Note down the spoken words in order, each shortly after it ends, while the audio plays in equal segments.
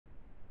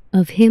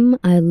Of him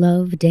I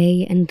love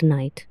day and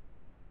night.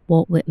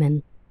 Walt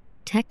Whitman.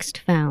 Text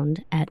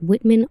found at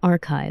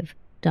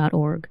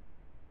whitmanarchive.org.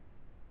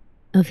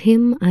 Of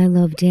him I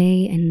love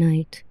day and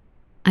night.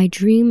 I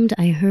dreamed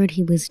I heard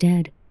he was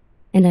dead,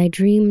 and I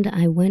dreamed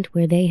I went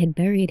where they had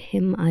buried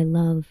him I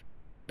love,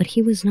 but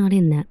he was not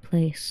in that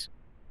place.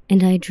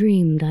 And I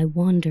dreamed I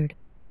wandered,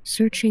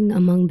 searching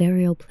among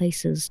burial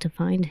places to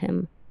find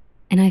him,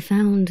 and I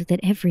found that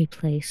every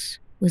place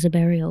was a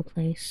burial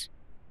place.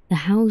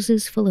 The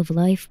houses full of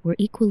life were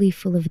equally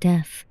full of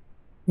death.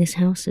 This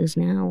house is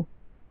now.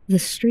 The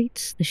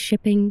streets, the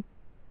shipping,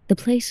 the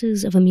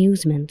places of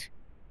amusement,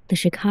 the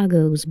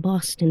Chicagos,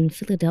 Boston,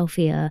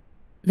 Philadelphia,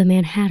 the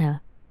Manhattan,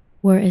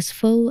 were as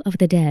full of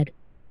the dead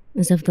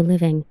as of the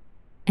living,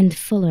 and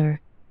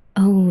fuller,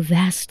 oh,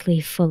 vastly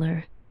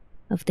fuller,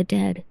 of the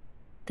dead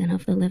than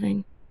of the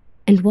living.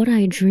 And what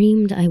I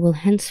dreamed I will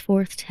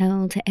henceforth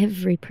tell to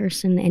every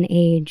person and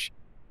age,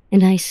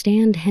 and I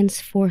stand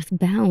henceforth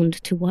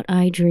bound to what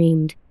I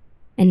dreamed,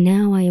 and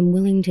now I am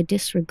willing to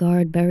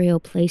disregard burial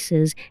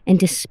places and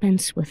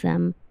dispense with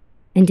them.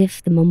 And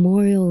if the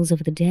memorials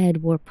of the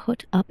dead were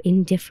put up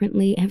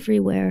indifferently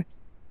everywhere,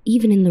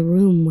 even in the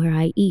room where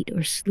I eat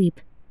or sleep,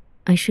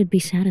 I should be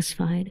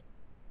satisfied.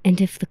 And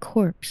if the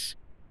corpse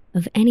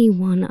of any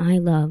one I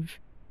love,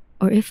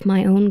 or if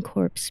my own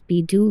corpse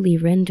be duly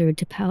rendered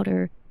to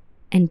powder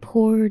and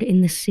poured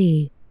in the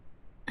sea,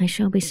 I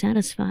shall be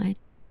satisfied.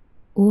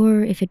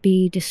 Or if it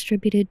be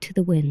distributed to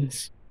the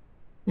winds,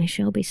 I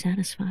shall be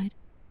satisfied.